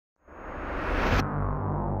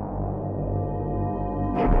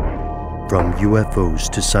From UFOs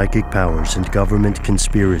to psychic powers and government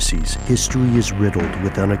conspiracies, history is riddled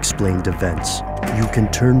with unexplained events. You can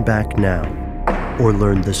turn back now, or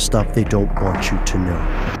learn the stuff they don't want you to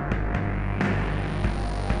know.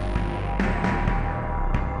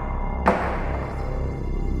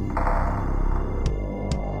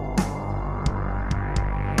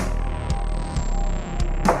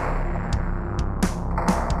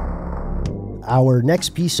 Our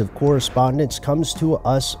next piece of correspondence comes to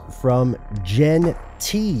us from Jen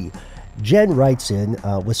T. Jen writes in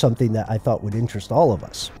with something that I thought would interest all of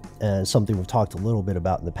us, and something we've talked a little bit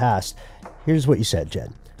about in the past. Here's what you said,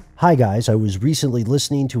 Jen. Hi guys, I was recently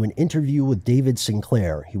listening to an interview with David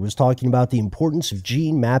Sinclair. He was talking about the importance of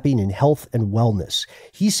gene mapping in health and wellness.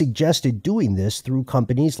 He suggested doing this through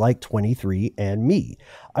companies like 23andMe.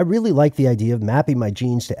 I really like the idea of mapping my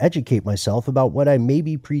genes to educate myself about what I may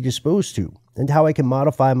be predisposed to and how I can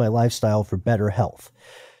modify my lifestyle for better health.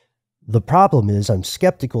 The problem is I'm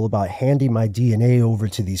skeptical about handing my DNA over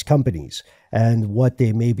to these companies and what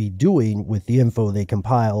they may be doing with the info they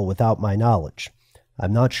compile without my knowledge.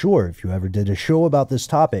 I'm not sure if you ever did a show about this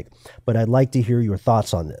topic, but I'd like to hear your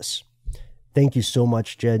thoughts on this. Thank you so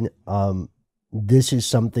much, Jen. This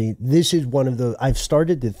is one of the, I've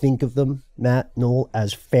started to think of them, Matt, Noel,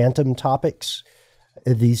 as phantom topics.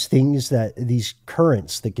 These things these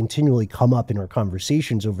currents that continually come up in our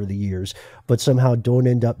conversations over the years, but somehow don't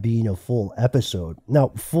end up being a full episode. Now,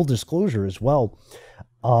 full disclosure as well,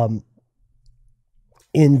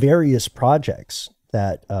 in various projects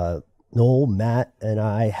that, Noel, Matt, and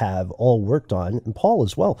I have all worked on, and Paul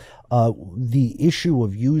as well, the issue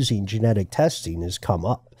of using genetic testing has come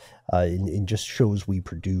up in just shows we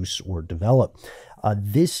produce or develop.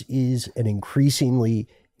 This is an increasingly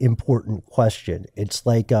important question. It's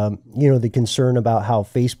like, the concern about how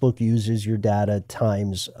Facebook uses your data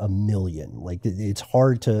times a million. Like, it's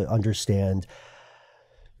hard to understand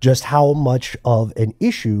just how much of an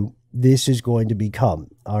issue this is going to become.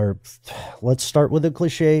 Let's start with a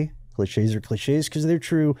cliche. Cliches are cliches because they're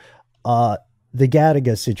true. The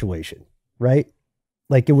Gattaca situation, right?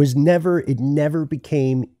 Like it never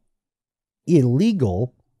became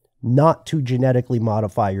illegal not to genetically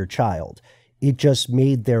modify your child. It just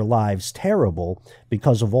made their lives terrible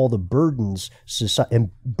because of all the burdens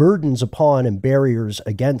upon and barriers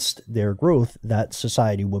against their growth that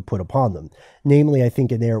society would put upon them. Namely, I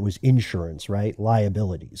think in there it was insurance, right?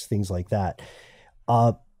 Liabilities, things like that.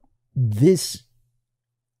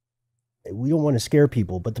 We don't want to scare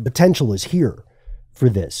people, but the potential is here for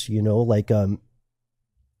this, we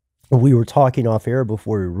were talking off air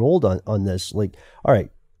before we rolled on this, like, all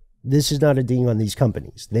right, this is not a ding on these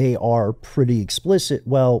companies. They are pretty explicit.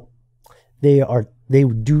 Well, they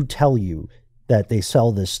do tell you that they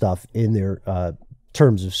sell this stuff in their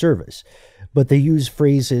terms of service, but they use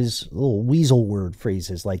phrases, little weasel word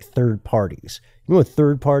phrases like third parties. You know what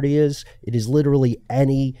third party is? It is literally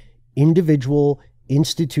any individual,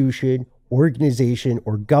 institution, organization,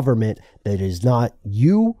 or government that is not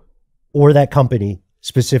you or that company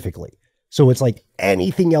specifically. So it's like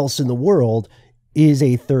anything else in the world is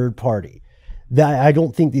a third party. That I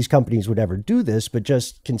don't think these companies would ever do this, but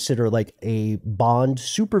just consider like a Bond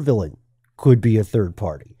supervillain could be a third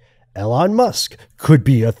party. Elon Musk could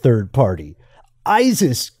be a third party.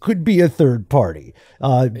 ISIS could be a third party.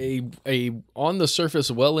 A on the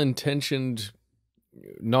surface well-intentioned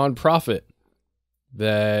nonprofit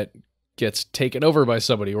that gets taken over by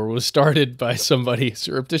somebody or was started by somebody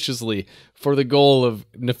surreptitiously for the goal of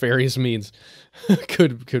nefarious means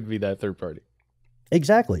could be that third party.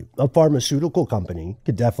 Exactly. A pharmaceutical company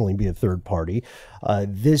could definitely be a third party.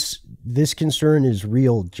 This concern is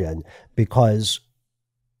real, Jen, because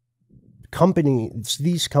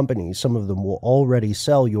these companies, some of them will already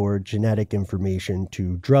sell your genetic information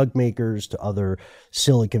to drug makers, to other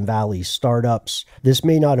Silicon Valley startups. This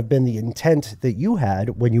may not have been the intent that you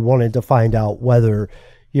had when you wanted to find out whether,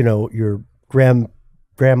 your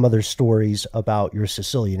grandmother's stories about your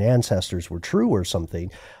Sicilian ancestors were true or something.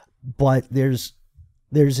 But there's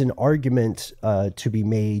an argument to be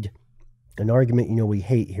made, an argument, we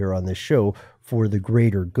hate here on this show, for the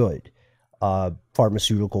greater good.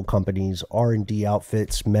 Pharmaceutical companies, R&D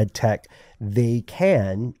outfits, med tech, they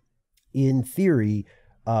can, in theory,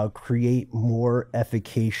 create more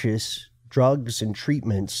efficacious drugs and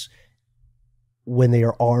treatments when they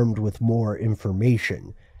are armed with more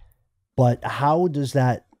information. But how does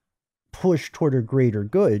that push toward a greater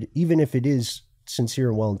good, even if it is sincere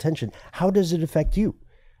and well-intentioned? How does it affect you?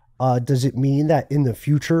 Does it mean that in the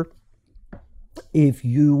future, if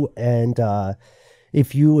you and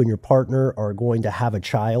your partner are going to have a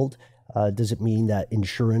child, Does it mean that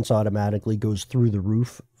insurance automatically goes through the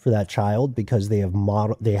roof for that child because they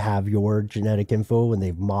have your genetic info and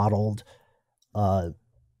they've modeled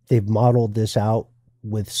this out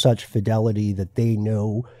with such fidelity that they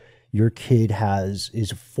know your kid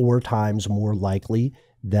is 4 times more likely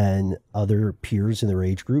than other peers in their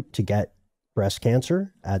age group to get breast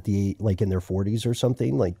cancer in their 40s or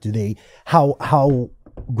something? Like, how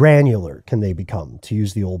granular can they become, to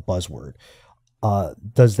use the old buzzword?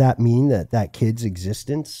 Does that mean that kid's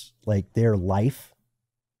existence, like their life,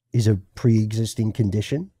 is a pre-existing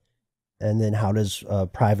condition? And then how does a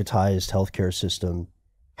privatized healthcare system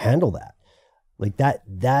handle that? Like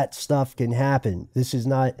that stuff can happen. This is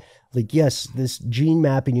not like, yes, this gene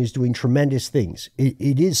mapping is doing tremendous things.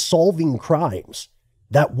 It is solving crimes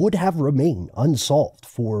that would have remained unsolved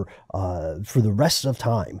for the rest of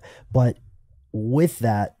time. But with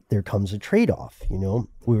that, there comes a trade-off. You know,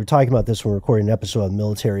 we were talking about this when we were recording an episode on the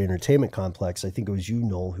military entertainment complex. I think it was you,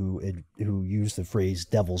 Noel, who used the phrase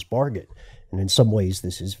 "devil's bargain," and in some ways,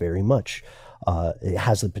 this is very much. It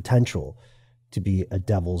has the potential to be a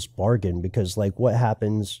devil's bargain, because, like, what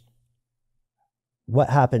happens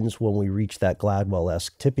when we reach that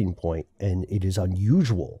Gladwell-esque tipping point, and it is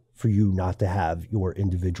unusual for you not to have your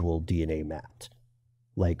individual DNA mapped,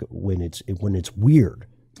 like when it's weird.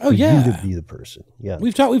 For you to be the person. Yeah.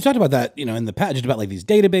 We've talked about that, you know, in the past, just about like these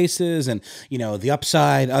databases and, you know, the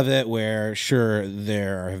upside of it, where sure,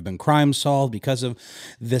 there have been crimes solved because of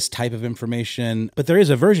this type of information, but there is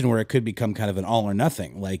a version where it could become kind of an all or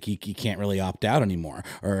nothing. Like you can't really opt out anymore,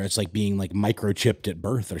 or it's like being like microchipped at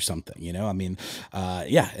birth or something, you know? I mean,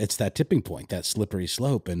 it's that tipping point, that slippery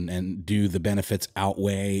slope, and do the benefits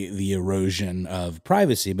outweigh the erosion of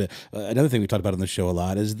privacy? But another thing we talked about on the show a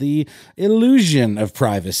lot is the illusion of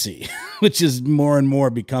privacy, which is more and more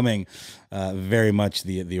becoming very much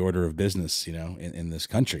the order of business, you know, in this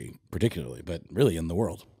country particularly, but really in the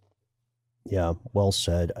world. Yeah, well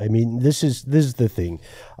said. I mean, this is the thing.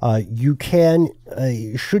 You can,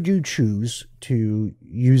 should you choose to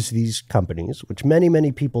use these companies, which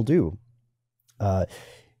many people do,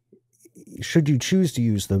 should you choose to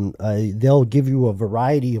use them, they'll give you a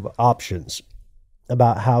variety of options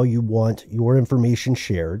about how you want your information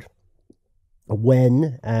shared,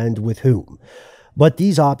 when and with whom. But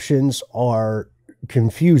these options are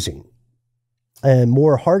confusing. And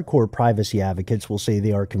more hardcore privacy advocates will say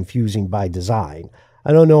they are confusing by design.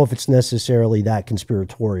 I don't know if it's necessarily that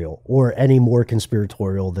conspiratorial, or any more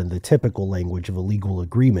conspiratorial than the typical language of a legal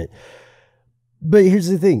agreement. But here's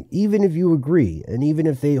the thing, even if you agree, and even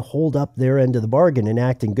if they hold up their end of the bargain and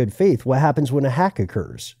act in good faith, what happens when a hack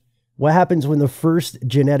occurs? What happens when the first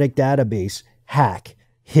genetic database hack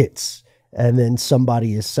hits, and then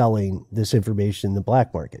somebody is selling this information in the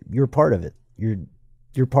black market? You're part of it.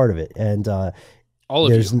 You're part of it. And all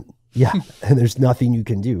of you. Yeah, and there's nothing you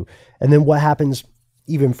can do. And then what happens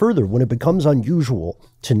even further when it becomes unusual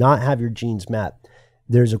to not have your genes mapped?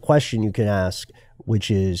 There's a question you can ask, which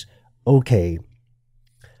is, okay,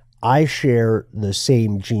 I share the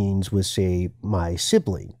same genes with, say, my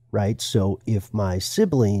sibling, right? So if my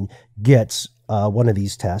sibling gets one of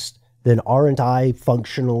these tests, then aren't I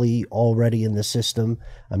functionally already in the system?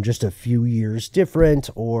 I'm just a few years different,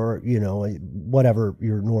 or, you know, whatever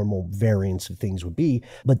your normal variance of things would be.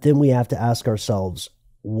 But then we have to ask ourselves,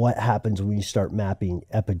 what happens when you start mapping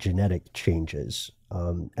epigenetic changes?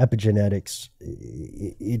 Epigenetics,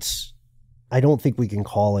 I don't think we can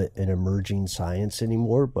call it an emerging science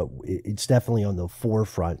anymore, but it's definitely on the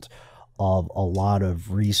forefront of a lot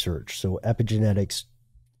of research. So epigenetics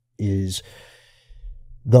is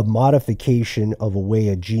the modification of a way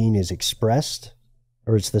a gene is expressed,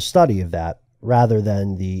 or it's the study of that, rather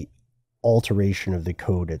than the alteration of the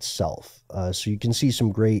code itself. So you can see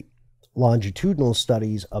some great longitudinal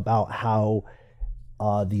studies about how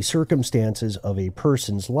the circumstances of a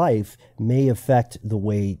person's life may affect the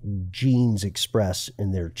way genes express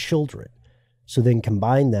in their children. So then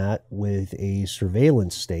combine that with a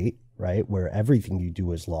surveillance state, right, where everything you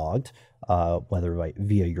do is logged, whether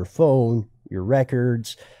via your phone, your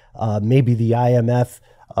records, maybe the IMF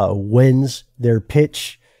wins their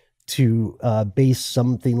pitch to base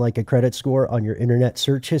something like a credit score on your internet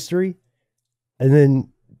search history. And then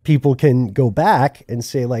people can go back and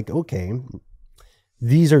say, like, okay,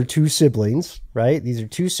 these are 2 siblings, right? These are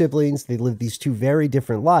 2 siblings. They lived these 2 very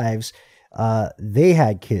different lives. They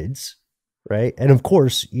had kids, right? And of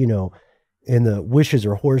course, you know, in the wishes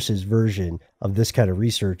or horses version of this kind of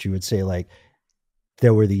research, you would say, like,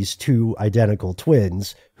 there were these two identical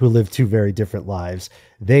twins who lived two very different lives.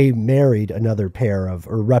 They married another pair of,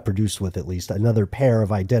 or reproduced with at least another pair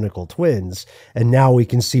of identical twins. And now we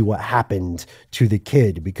can see what happened to the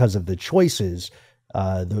kid because of the choices,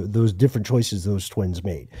 those different choices those twins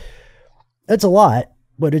made. That's a lot,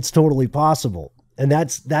 but it's totally possible. And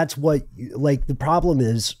that's what, like, the problem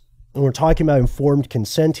is, when we're talking about informed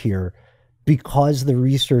consent here, because the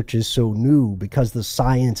research is so new, because the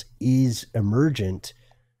science is emergent,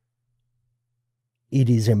 it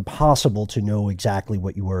is impossible to know exactly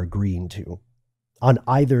what you are agreeing to on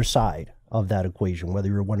either side of that equation, whether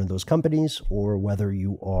you're one of those companies or whether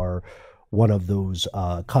you are one of those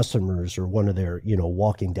customers or one of their,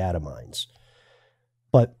 walking data mines.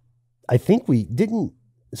 But I think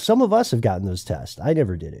some of us have gotten those tests. I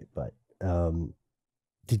never did it, but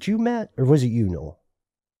did you, Matt, or was it you, Noel?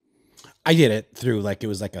 I did it through it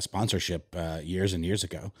was like a sponsorship years and years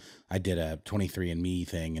ago. I did a 23andMe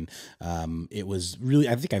thing, and it was really,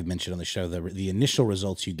 I think I've mentioned on the show, the initial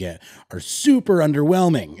results you get are super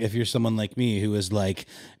underwhelming if you're someone like me who is like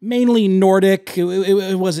mainly Nordic.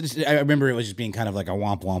 It wasn't, I remember it was just being kind of like a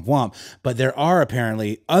womp, womp, womp. But there are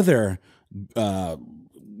apparently other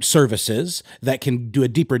services that can do a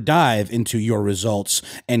deeper dive into your results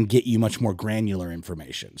and get you much more granular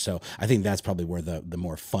information. So I think that's probably where the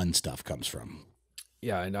more fun stuff comes from.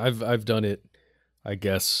 Yeah, and I've done it, I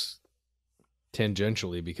guess,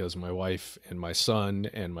 tangentially, because my wife and my son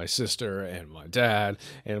and my sister and my dad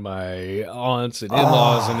and my aunts and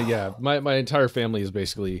in-laws and yeah, my entire family is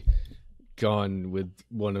basically gone with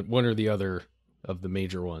one or the other of the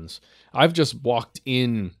major ones. I've just walked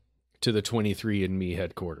in to the 23andMe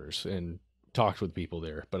headquarters and talked with people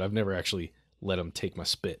there, but I've never actually let them take my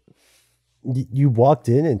spit. You walked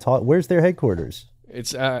in and talked. Where's their headquarters?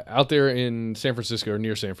 It's out there in San Francisco or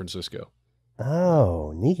near San Francisco.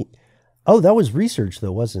 Oh, neat. Oh, that was research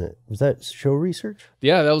though, wasn't it? Was that show research?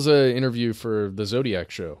 Yeah, that was an interview for the Zodiac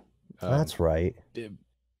show. That's right.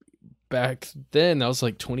 Back then, that was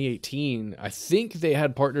like 2018. I think they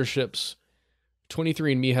had partnerships.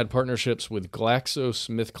 23andMe had partnerships with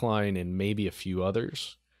GlaxoSmithKline and maybe a few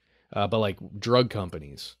others, but like drug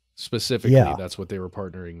companies specifically, that's what they were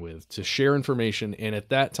partnering with to share information. And at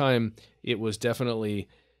that time, it was definitely,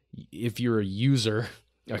 if you're a user,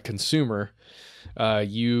 a consumer,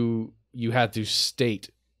 you had to state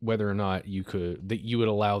whether or not that you would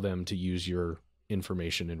allow them to use your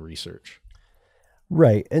information in research.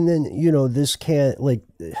 Right. And then,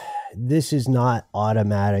 this is not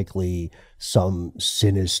automatically some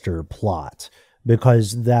sinister plot,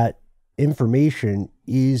 because that information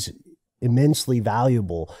is immensely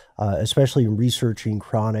valuable, especially in researching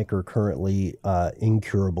chronic or currently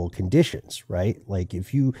incurable conditions, right? Like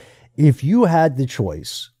if you had the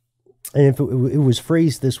choice, and if it was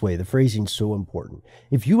phrased this way, the phrasing's so important.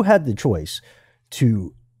 If you had the choice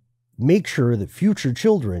to make sure that future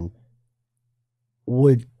children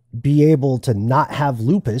would be able to not have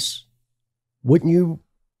lupus, wouldn't you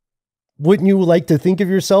like to think of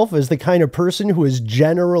yourself as the kind of person who is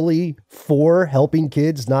generally for helping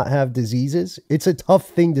kids not have diseases? It's a tough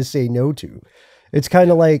thing to say no to. It's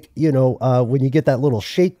kind of like, when you get that little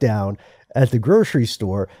shakedown at the grocery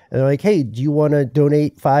store and they're like, hey, do you want to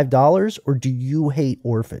donate $5 or do you hate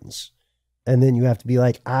orphans? And then you have to be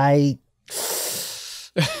like, I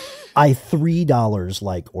 $3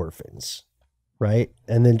 like orphans. Right.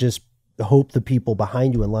 And then just hope the people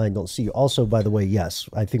behind you in line don't see you. Also, by the way, yes,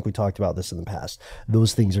 I think we talked about this in the past.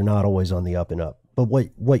 Those things are not always on the up and up. But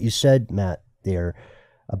what you said, Matt, there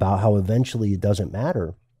about how eventually it doesn't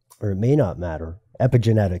matter, or it may not matter,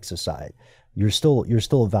 epigenetics aside, you're still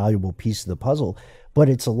a valuable piece of the puzzle. But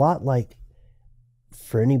it's a lot like,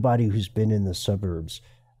 for anybody who's been in the suburbs,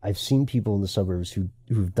 I've seen people in the suburbs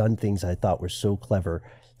who've done things I thought were so clever.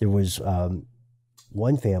 There was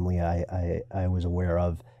one family I was aware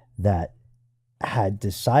of that had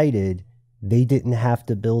decided they didn't have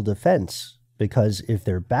to build a fence, because if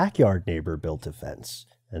their backyard neighbor built a fence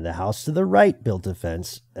and the house to the right built a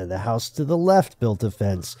fence and the house to the left built a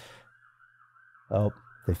fence, oh,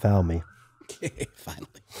 they found me. Finally.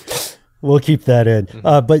 We'll keep that in.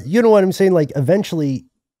 But you know what I'm saying? Like, eventually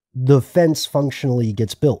the fence functionally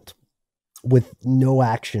gets built with no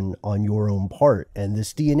action on your own part. And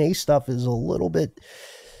this DNA stuff is a little bit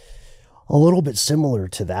similar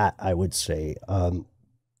to that, I would say.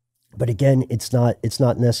 But again, it's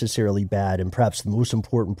not necessarily bad. And perhaps the most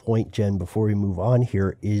important point, Jen, before we move on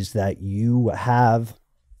here, is that you have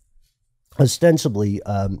ostensibly,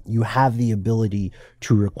 you have the ability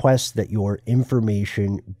to request that your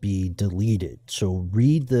information be deleted. So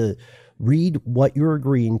read what you're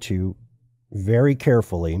agreeing to very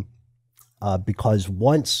carefully. because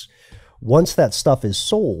once that stuff is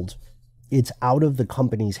sold, it's out of the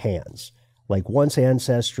company's hands. Like once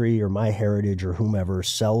Ancestry or MyHeritage or whomever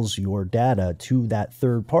sells your data to that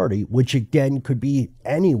third party, which again could be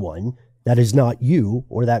anyone that is not you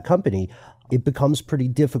or that company, it becomes pretty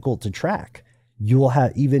difficult to track. You will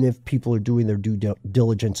have, even if people are doing their due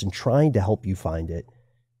diligence and trying to help you find it,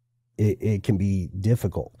 it can be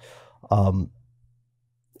difficult. And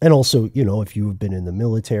also, you know, if you have been in the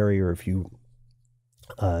military or if you,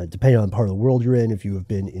 depending on the part of the world you're in, if you have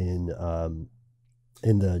been in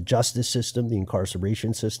the justice system, the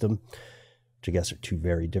incarceration system, which I guess are two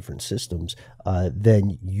very different systems,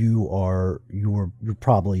 then you're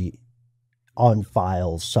probably on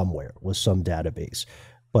file somewhere with some database.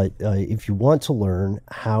 But if you want to learn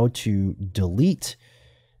how to delete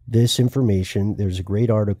this information, there's a great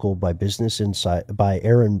article by by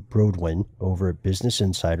Aaron Brodwin over at Business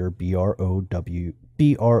Insider, Brodwin,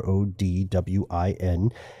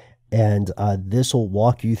 and this will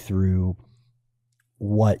walk you through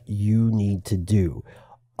what you need to do.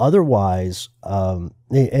 Otherwise, and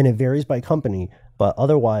it varies by company, but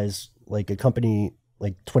otherwise, like a company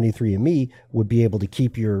like 23andMe would be able to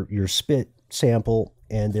keep your spit sample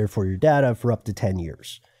and therefore your data for up to 10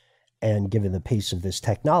 years. And given the pace of this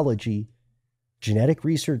technology, genetic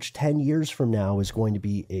research 10 years from now is going to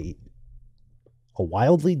be a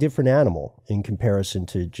wildly different animal in comparison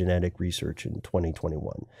to genetic research in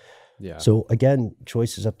 2021. Yeah. So again,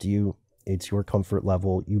 choice is up to you. It's your comfort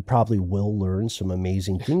level. You probably will learn some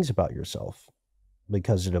amazing things about yourself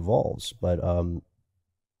because it evolves. But,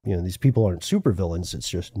 you know, these people aren't supervillains. It's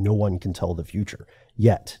just no one can tell the future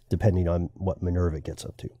yet, depending on what Minerva gets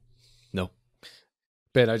up to. No.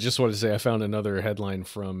 Ben, I just wanted to say I found another headline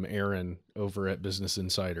from Aaron over at Business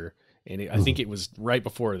Insider. And I think it was right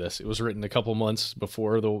before this. It was written a couple months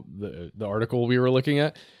before the article we were looking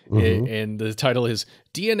at. Mm-hmm. And the title is,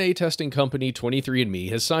 DNA testing company 23andMe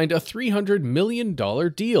has signed a $300 million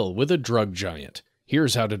deal with a drug giant.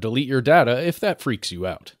 Here's how to delete your data if that freaks you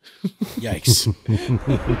out. Yikes.